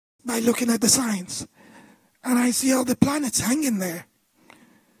by looking at the science. And I see all the planets hanging there.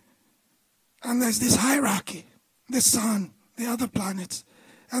 And there's this hierarchy, the sun, the other planets,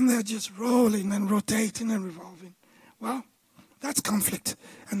 and they're just rolling and rotating and revolving. Well, that's conflict,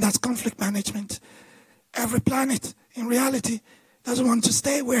 and that's conflict management. Every planet, in reality, doesn't want to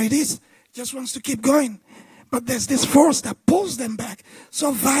stay where it is, just wants to keep going. But there's this force that pulls them back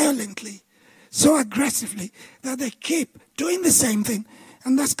so violently, so aggressively, that they keep doing the same thing,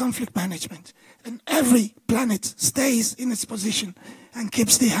 and that's conflict management. And every planet stays in its position and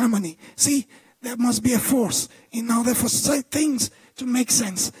keeps the harmony. See, there must be a force in order for things to make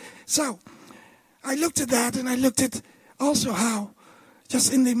sense. So, I looked at that, and I looked at also how,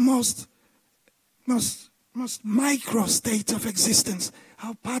 just in the most micro state of existence,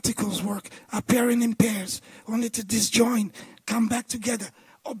 how particles work, appearing in pairs, only to disjoin, come back together,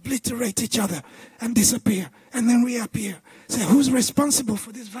 obliterate each other, and disappear, and then reappear. So who's responsible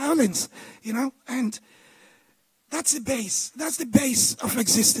for this violence? You know, and that's the base. That's the base of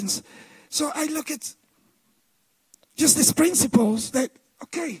existence. So I look at just these principles that,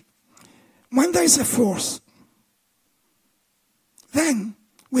 okay, when there is a force, then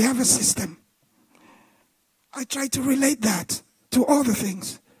we have a system. I try to relate that to other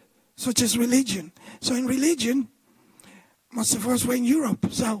things, such as religion. So in religion, most of us were in Europe,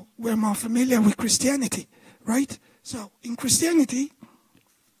 so we're more familiar with Christianity, right? So in Christianity,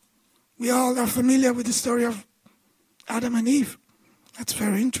 we all are familiar with the story of Adam and Eve. That's a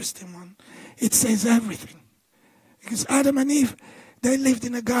very interesting one. It says everything. Because Adam and Eve, they lived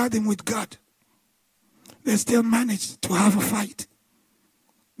in a garden with God. They still managed to have a fight.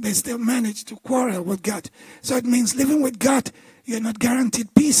 They still managed to quarrel with God. So it means living with God, you're not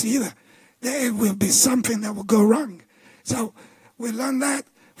guaranteed peace either. There will be something that will go wrong. So we learn that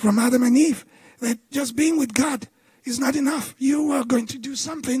from Adam and Eve, that just being with God is not enough. You are going to do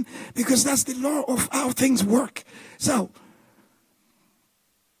something because that's the law of how things work. So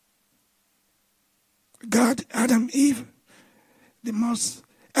God, Adam, Eve, the most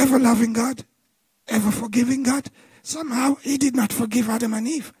ever-loving God, ever-forgiving God, somehow he did not forgive Adam and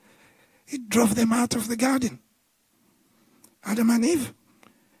Eve. He drove them out of the garden. Adam and Eve,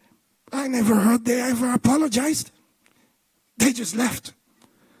 I never heard they ever apologized. They just left.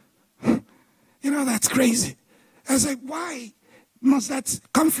 You know, that's crazy. I was like, why must that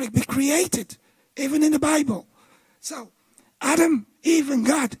conflict be created, even in the Bible? So, Adam, Eve, and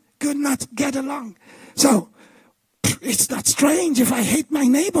God could not get along. So, it's not strange if I hate my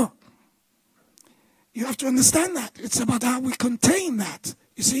neighbor. You have to understand that. It's about how we contain that,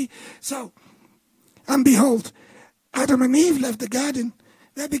 you see. So, and behold, Adam and Eve left the garden.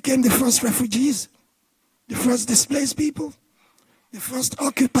 They became the first refugees, the first displaced people, the first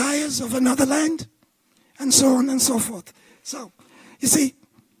occupiers of another land, and so on and so forth. So, you see,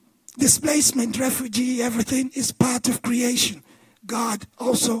 displacement, refugee, everything is part of creation. God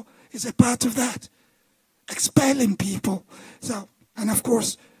also is a part of that, expelling people. So, and of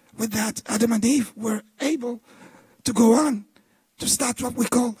course, with that, Adam and Eve were able to go on to start what we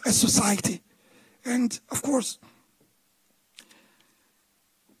call a society. And of course,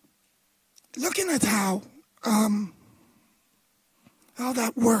 looking at how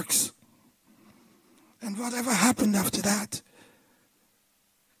that works and whatever happened after that,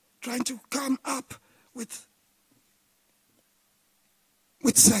 trying to come up with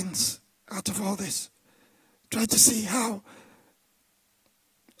sense out of all this, try to see how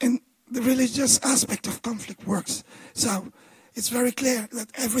in the religious aspect of conflict works. So it's very clear that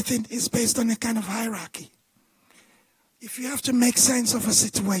everything is based on a kind of hierarchy. If you have to make sense of a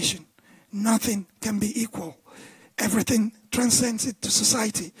situation, nothing can be equal. Everything transcends it to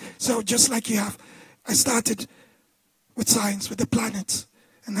society. So just like you have, I started with science, with the planets,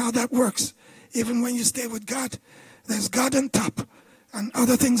 and how that works. Even when you stay with God, there's God on top, and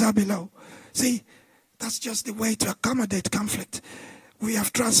other things are below. See, that's just the way to accommodate conflict. We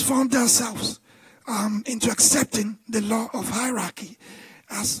have transformed ourselves into accepting the law of hierarchy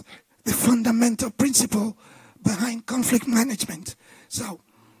as the fundamental principle behind conflict management. So,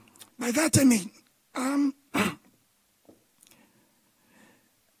 by that I mean,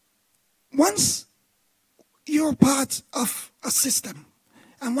 once you're part of a system,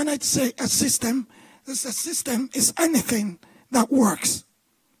 and when I say a system is anything that works.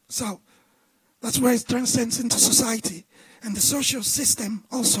 So, that's where it transcends into society. And the social system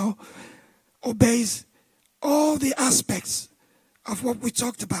also obeys all the aspects of what we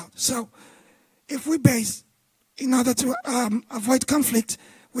talked about. So if we base, in order to avoid conflict,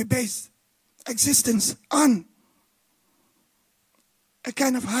 we base existence on a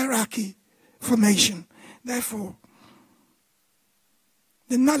kind of hierarchy formation. Therefore,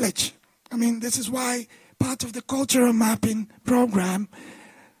 the knowledge. I mean, this is why part of the cultural mapping program,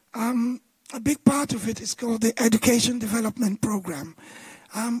 a big part of it is called the Education Development Program.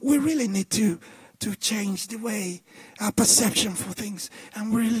 We really need to change the way our perception for things,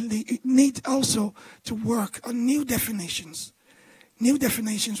 and we really need also to work on new definitions. New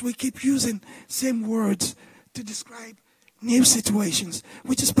definitions. We keep using same words to describe new situations,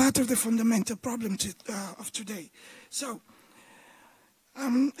 which is part of the fundamental problem of today. So,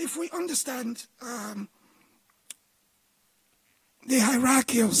 if we understand the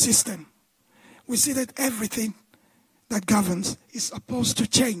hierarchical system, we see that everything that governs is supposed to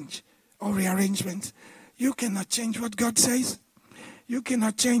change or rearrangement. You cannot change what God says. You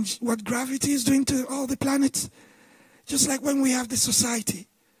cannot change what gravity is doing to all the planets. Just like when we have the society,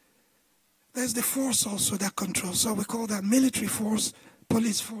 there's the force also that controls. So we call that military force,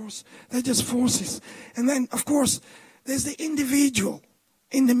 police force. They're just forces. And then, of course, there's the individual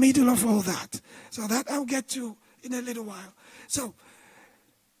in the middle of all that. So that I'll get to in a little while. So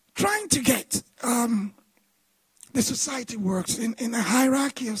trying to get the society works in a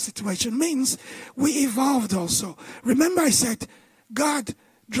hierarchical situation means we evolved also. Remember I said God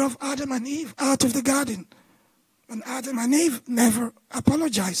drove Adam and Eve out of the garden. And Adam and Eve never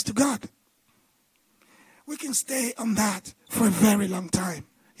apologized to God. We can stay on that for a very long time.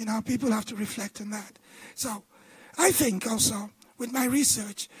 You know, people have to reflect on that. So I think also with my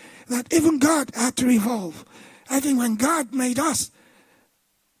research that even God had to evolve. I think when God made us,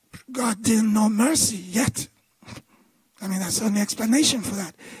 God didn't know mercy yet. I mean, that's the only explanation for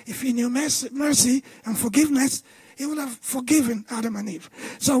that. If he knew mercy and forgiveness, he would have forgiven Adam and Eve.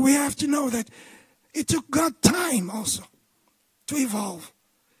 So we have to know that it took God time also to evolve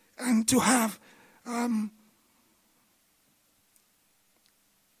and to have,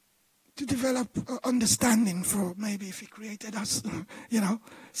 to develop understanding for maybe if he created us, you know.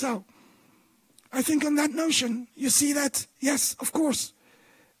 So I think on that notion, you see that, yes, of course,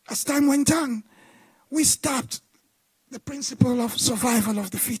 as time went on, we stopped the principle of survival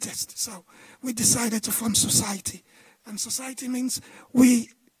of the fittest. So we decided to form society. And society means we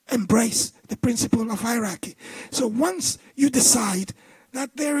embrace the principle of hierarchy. So once you decide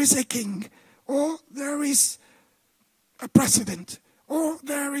that there is a king, or there is a president, or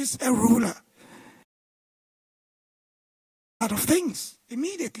there is a ruler, out of things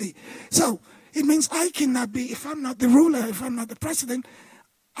immediately. So it means I cannot be, if I'm not the ruler, if I'm not the president,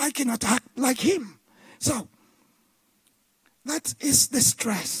 I cannot act like him. So that is the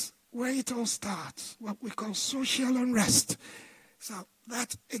stress where it all starts, what we call social unrest. So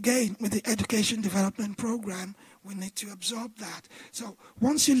that, again, with the education development program, we need to absorb that. So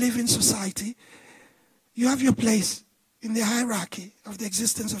once you live in society, you have your place in the hierarchy of the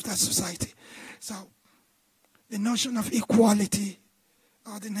existence of that society. So the notion of equality,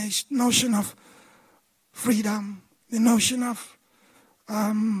 or the notion of freedom, the notion of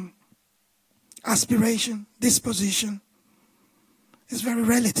aspiration, disposition, is very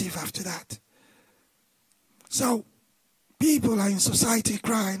relative after that. So people are in society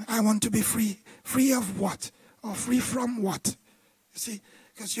crying, I want to be free. Free of what? Or free from what? You see,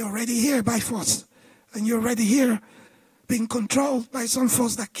 because you're already here by force. And you're already here being controlled by some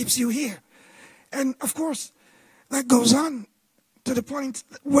force that keeps you here. And of course, that goes on to the point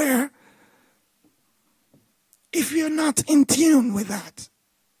where if you're not in tune with that,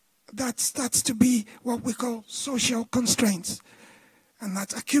 that starts to be what we call social constraints. And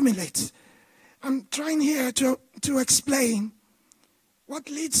that accumulates. I'm trying here to explain what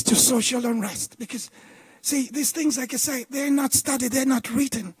leads to social unrest. Because, see, these things, like I say, they're not studied, they're not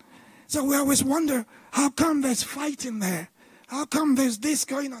written. So we always wonder, how come there's fighting there? How come there's this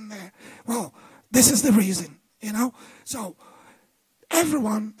going on there? Well, this is the reason, you know. So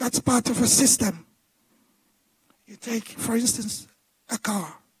everyone that's part of a system. You take, for instance, a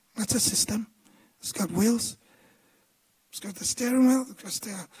car. That's a system. It's got wheels. It's got the steering wheel,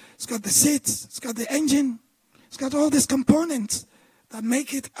 it's got the seats, it's got the engine, it's got all these components that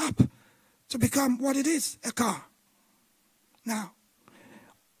make it up to become what it is, a car. Now,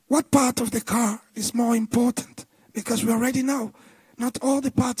 what part of the car is more important? Because we already know not all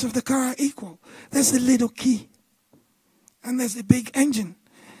the parts of the car are equal. There's the little key, and there's the big engine.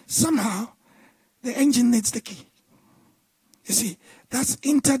 Somehow, the engine needs the key. You see, that's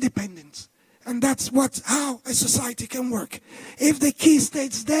interdependence. And that's how a society can work. If the key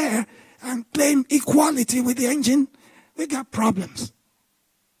stays there and claim equality with the engine, we got problems.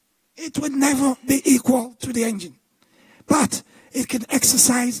 It would never be equal to the engine. But it can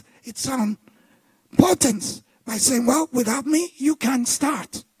exercise its own potence by saying, well, without me, you can't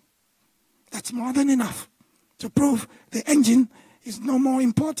start. That's more than enough to prove the engine is no more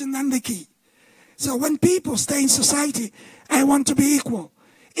important than the key. So when people stay in society, I want to be equal.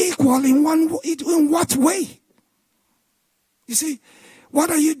 Equal in what way? You see, what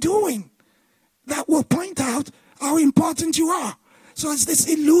are you doing that will point out how important you are? So it's this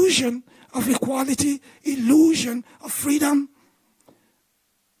illusion of equality, illusion of freedom.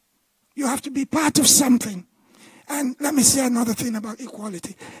 You have to be part of something. And let me say another thing about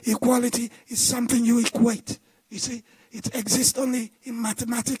equality. Equality is something you equate. You see, it exists only in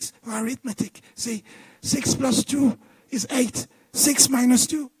mathematics or arithmetic. See, 6 plus 2 is 8. 6 minus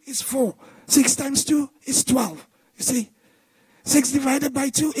 2 is 4. 6 times 2 is 12. You see, 6 divided by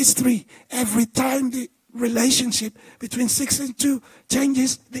 2 is 3. Every time the relationship between 6 and 2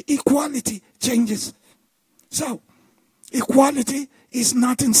 changes, the equality changes. So, equality is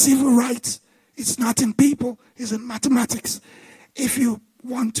not in civil rights. It's not in people. It's in mathematics. If you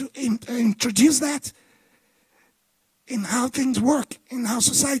want to introduce that in how things work, in how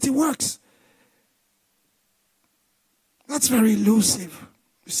society works, that's very elusive.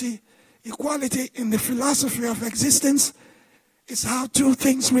 You see, equality in the philosophy of existence is how two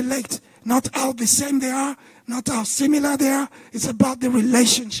things relate. Not how the same they are, not how similar they are. It's about the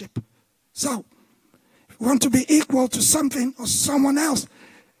relationship. So, if you want to be equal to something or someone else,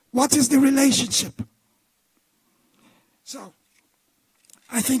 what is the relationship? So,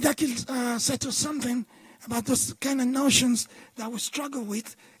 I think that can settle something about those kind of notions that we struggle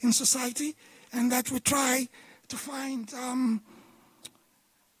with in society and that we try to find,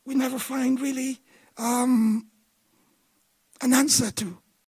 we never find really an answer to.